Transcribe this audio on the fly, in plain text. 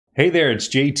Hey there, it's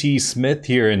JT Smith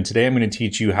here, and today I'm going to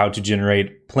teach you how to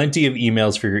generate plenty of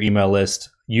emails for your email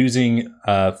list using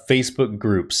Facebook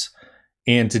groups.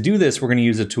 And to do this, we're going to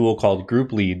use a tool called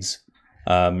groupleads.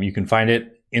 You can find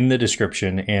it in the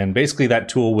description, and basically that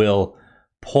tool will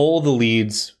pull the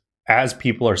leads as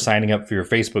people are signing up for your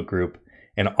Facebook group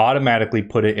and automatically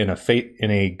put it in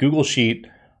a Google Sheet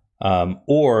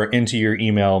or into your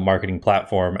email marketing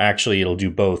platform. Actually, it'll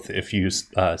do both if you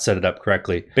set it up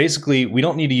correctly. Basically, we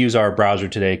don't need to use our browser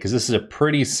today because this is a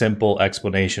pretty simple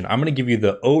explanation. I'm going to give you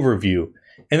the overview,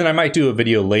 and then I might do a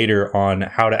video later on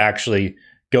how to actually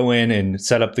go in and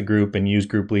set up the group and use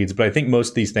group leads. But I think most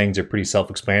of these things are pretty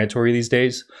self-explanatory these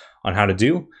days on how to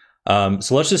do. So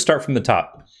let's just start from the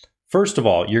top. First of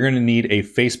all, you're going to need a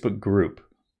Facebook group.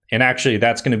 And actually,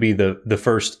 that's going to be the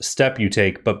first step you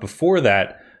take. But before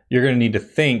that, you're going to need to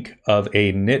think of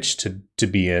a niche to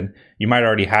be in. You might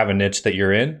already have a niche that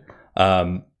you're in.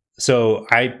 So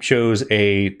I chose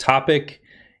a topic,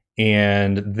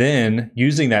 and then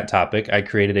using that topic, I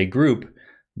created a group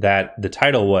that the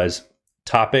title was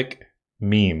Topic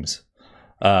Memes.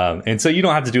 And so you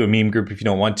don't have to do a meme group if you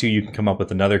don't want to. You can come up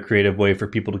with another creative way for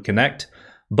people to connect.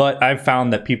 But I've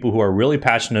found that people who are really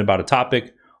passionate about a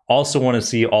topic also want to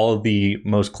see all of the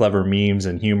most clever memes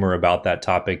and humor about that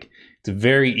topic. It's a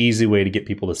very easy way to get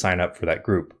people to sign up for that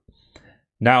group.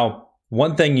 Now,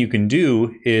 one thing you can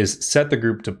do is set the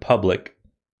group to public.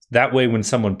 That way, when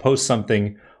someone posts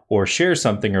something or shares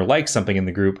something or likes something in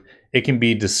the group, it can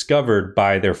be discovered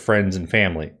by their friends and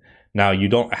family. Now, you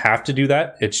don't have to do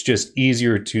that. It's just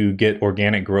easier to get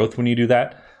organic growth when you do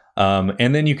that.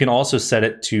 And then you can also set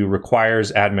it to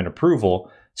requires admin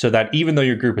approval so that even though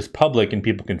your group is public and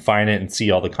people can find it and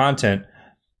see all the content,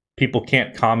 people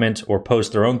can't comment or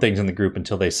post their own things in the group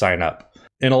until they sign up.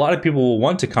 And a lot of people will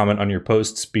want to comment on your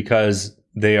posts because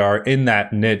they are in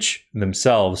that niche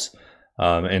themselves.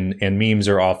 And memes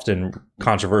are often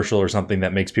controversial or something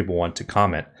that makes people want to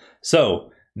comment.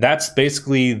 So that's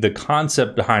basically the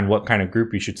concept behind what kind of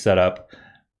group you should set up.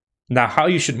 Now, how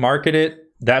you should market it,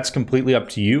 that's completely up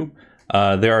to you.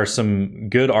 There are some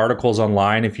good articles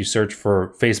online if you search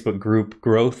for Facebook group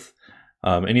growth,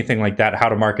 anything like that, how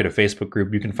to market a Facebook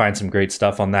group. You can find some great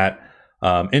stuff on that.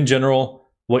 In general,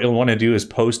 what you'll want to do is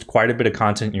post quite a bit of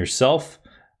content yourself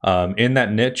in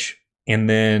that niche. And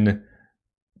then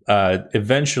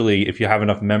eventually, if you have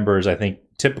enough members, I think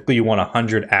typically you want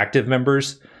 100 active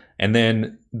members, and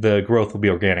then the growth will be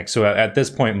organic. So at this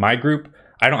point, my group,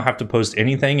 I don't have to post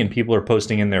anything and people are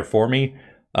posting in there for me.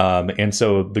 And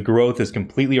so the growth is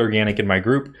completely organic in my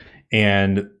group,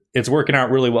 and it's working out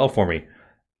really well for me.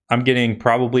 I'm getting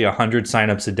probably 100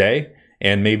 signups a day,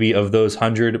 and maybe of those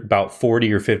 100, about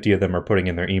 40 or 50 of them are putting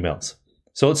in their emails.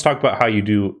 So let's talk about how you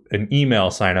do an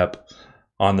email sign up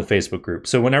on the Facebook group.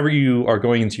 So whenever you are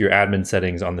going into your admin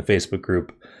settings on the Facebook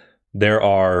group,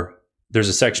 there's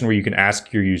a section where you can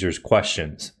ask your users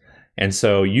questions. And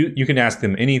so you can ask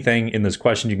them anything in those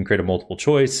questions. You can create a multiple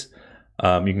choice.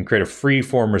 You can create a free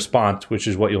form response, which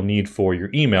is what you'll need for your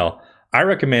email. I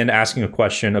recommend asking a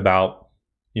question about,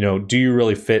 do you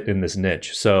really fit in this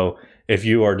niche? So if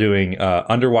you are doing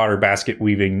underwater basket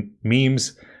weaving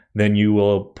memes, then you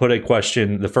will put a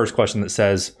question, the first question that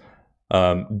says,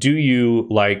 do you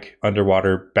like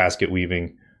underwater basket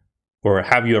weaving? Or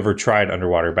have you ever tried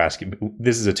underwater basket?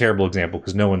 This is a terrible example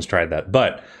because no one's tried that.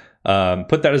 But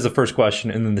put that as the first question.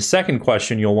 And then the second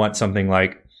question, you'll want something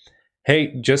like,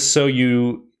 hey, just so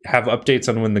you have updates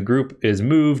on when the group is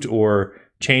moved or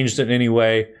changed in any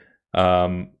way,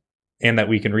 and that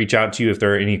we can reach out to you if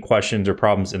there are any questions or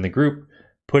problems in the group,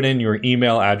 put in your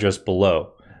email address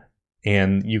below.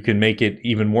 And you can make it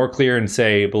even more clear and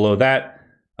say below that,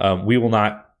 we will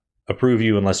not approve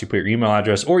you unless you put your email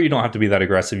address, or you don't have to be that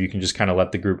aggressive. You can just kind of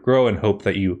let the group grow and hope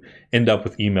that you end up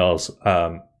with emails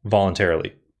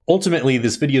voluntarily. Ultimately,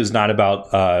 this video is not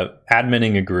about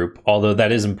adminning a group, although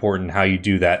that is important how you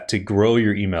do that to grow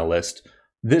your email list.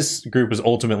 This group is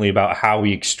ultimately about how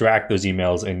we extract those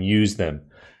emails and use them.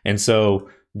 And so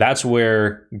that's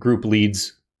where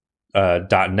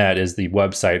groupleads.net is the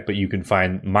website, but you can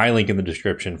find my link in the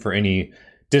description for any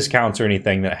discounts or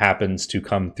anything that happens to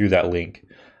come through that link.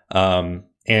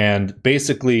 And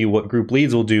basically what Group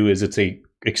Leads will do is it's a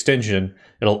extension.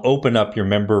 It'll open up your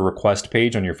member request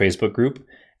page on your Facebook group,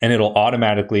 and it'll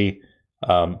automatically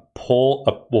first of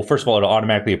all, it'll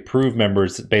automatically approve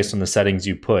members based on the settings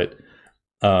you put.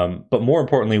 But more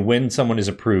importantly, when someone is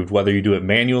approved, whether you do it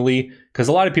manually, because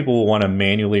a lot of people will want to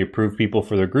manually approve people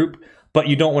for their group, but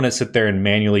you don't want to sit there and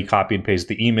manually copy and paste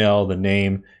the email, the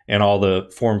name, and all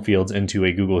the form fields into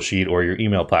a Google Sheet or your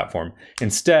email platform.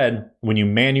 Instead, when you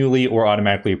manually or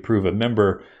automatically approve a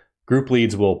member, Group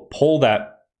Leads will pull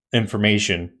that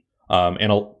information, and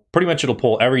it'll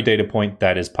pull every data point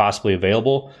that is possibly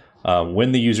available,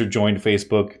 when the user joined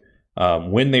Facebook,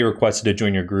 when they requested to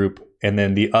join your group, and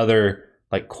then the other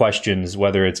like questions,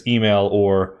 whether it's email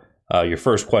or your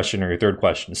first question or your third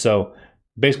question. So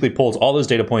basically pulls all those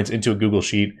data points into a Google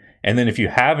Sheet. And then if you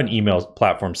have an email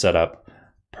platform set up,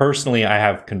 personally, I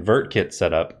have ConvertKit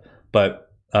set up, but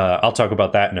I'll talk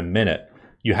about that in a minute.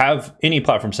 You have any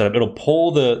platform set up, it'll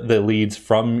pull the leads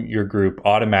from your group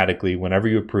automatically whenever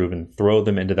you approve and throw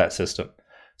them into that system.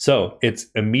 So it's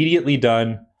immediately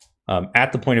done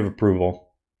at the point of approval.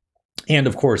 And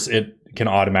of course, it can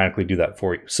automatically do that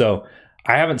for you. So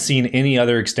I haven't seen any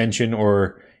other extension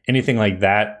or anything like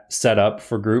that set up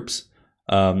for groups.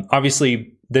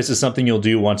 Obviously, this is something you'll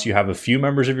do once you have a few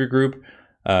members of your group,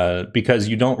 because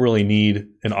you don't really need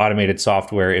an automated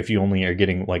software if you only are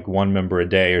getting like one member a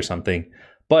day or something.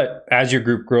 But as your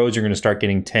group grows, you're going to start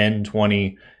getting 10,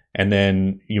 20, and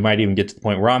then you might even get to the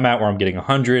point where I'm at, where I'm getting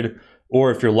 100.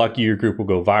 Or if you're lucky, your group will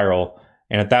go viral.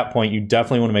 And at that point, you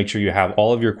definitely want to make sure you have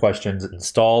all of your questions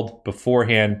installed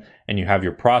beforehand, and you have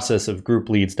your process of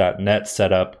groupleads.net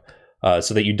set up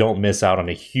so that you don't miss out on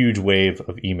a huge wave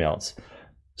of emails.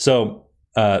 So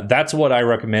that's what I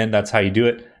recommend. That's how you do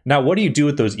it. Now, what do you do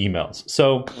with those emails?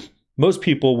 So most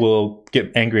people will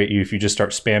get angry at you if you just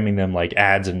start spamming them like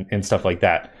ads and stuff like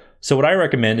that. So what I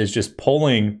recommend is just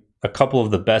pulling a couple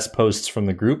of the best posts from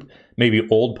the group, maybe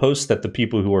old posts that the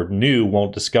people who are new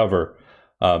won't discover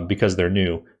because they're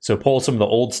new. So pull some of the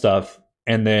old stuff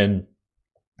and then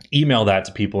email that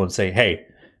to people and say, hey,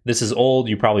 this is old,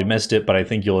 you probably missed it, but I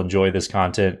think you'll enjoy this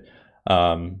content.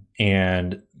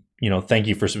 And thank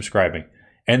you for subscribing.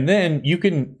 And then you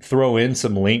can throw in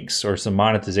some links or some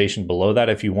monetization below that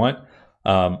if you want.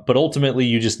 But ultimately,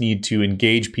 you just need to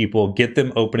engage people, get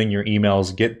them opening your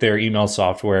emails, get their email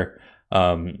software,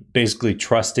 basically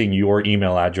trusting your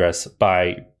email address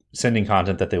by sending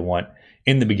content that they want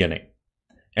in the beginning.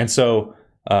 And so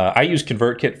I use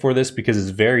ConvertKit for this because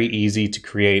it's very easy to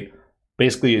create.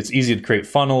 Basically, it's easy to create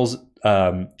funnels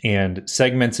and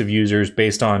segments of users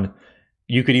based on.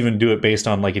 You could even do it based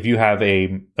on like if you have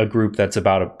a group that's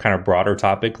about a kind of broader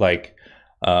topic like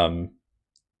arts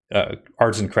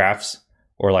and crafts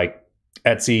or like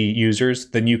Etsy users,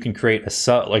 then you can create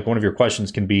like one of your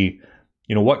questions can be,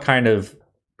 what kind of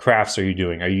crafts are you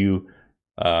doing? Are you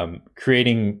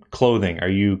creating clothing? Are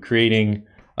you creating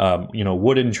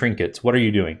wooden trinkets? What are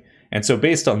you doing? And so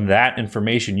based on that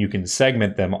information, you can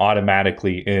segment them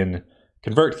automatically in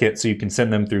ConvertKit, so you can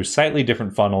send them through slightly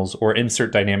different funnels or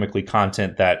insert dynamically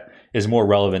content that is more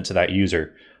relevant to that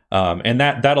user. And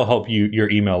that'll help your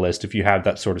email list if you have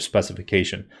that sort of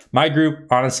specification. My group,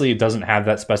 honestly, it doesn't have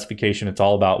that specification. It's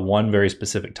all about one very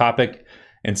specific topic.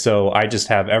 And so I just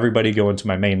have everybody go into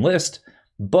my main list.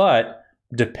 But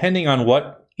depending on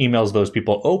what emails those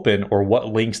people open or what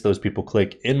links those people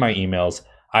click in my emails,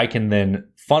 I can then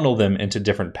funnel them into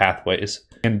different pathways.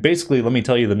 And basically, let me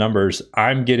tell you the numbers.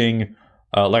 I'm getting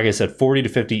like I said, 40 to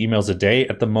 50 emails a day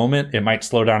at the moment. It might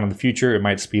slow down in the future. It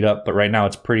might speed up, but right now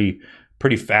it's pretty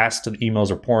fast. The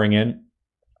emails are pouring in.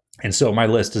 And so my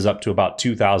list is up to about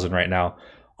 2,000 right now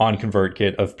on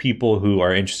ConvertKit of people who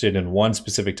are interested in one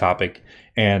specific topic.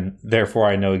 And therefore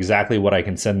I know exactly what I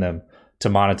can send them to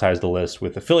monetize the list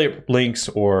with affiliate links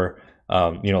or,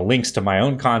 links to my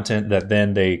own content that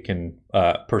then they can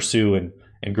pursue and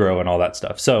grow and all that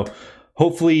stuff. So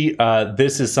hopefully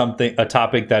this is a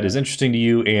topic that is interesting to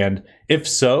you. And if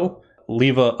so,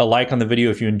 leave a like on the video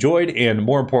if you enjoyed, and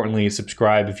more importantly,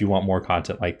 subscribe if you want more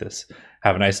content like this.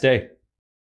 Have a nice day.